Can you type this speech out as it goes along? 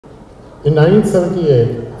In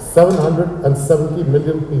 1978, 770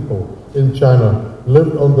 million people in China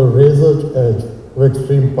lived on the razor's edge of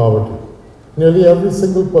extreme poverty. Nearly every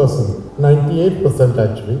single person, 98%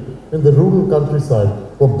 actually, in the rural countryside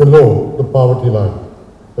were below the poverty line.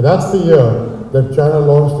 But that's the year that China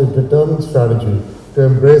launched a determined strategy to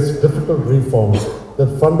embrace difficult reforms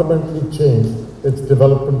that fundamentally changed its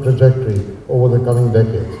development trajectory over the coming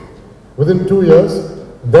decades. Within 2 years,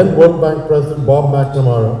 then World Bank President Bob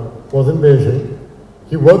McNamara was in Beijing.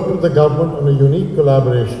 He worked with the government on a unique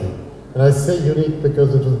collaboration, and I say unique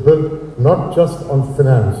because it was built not just on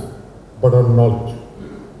finance, but on knowledge.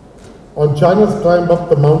 On China's climb up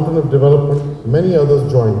the mountain of development, many others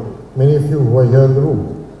joined, many of you who are here in the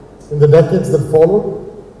room. In the decades that followed,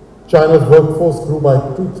 China's workforce grew by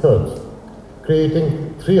 2/3,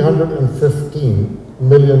 creating 315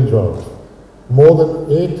 million jobs, more than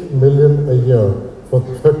 8 million a year for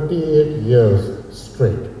 38 years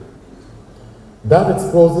straight. That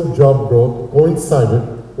explosive job growth coincided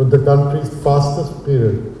with the country's fastest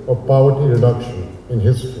period of poverty reduction in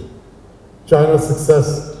history. China's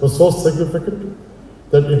success was so significant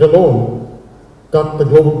that it alone cut the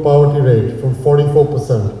global poverty rate from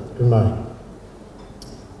 44% to 9%,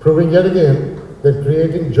 proving yet again that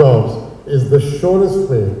creating jobs is the surest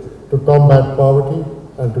way to combat poverty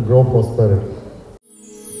and to grow prosperity.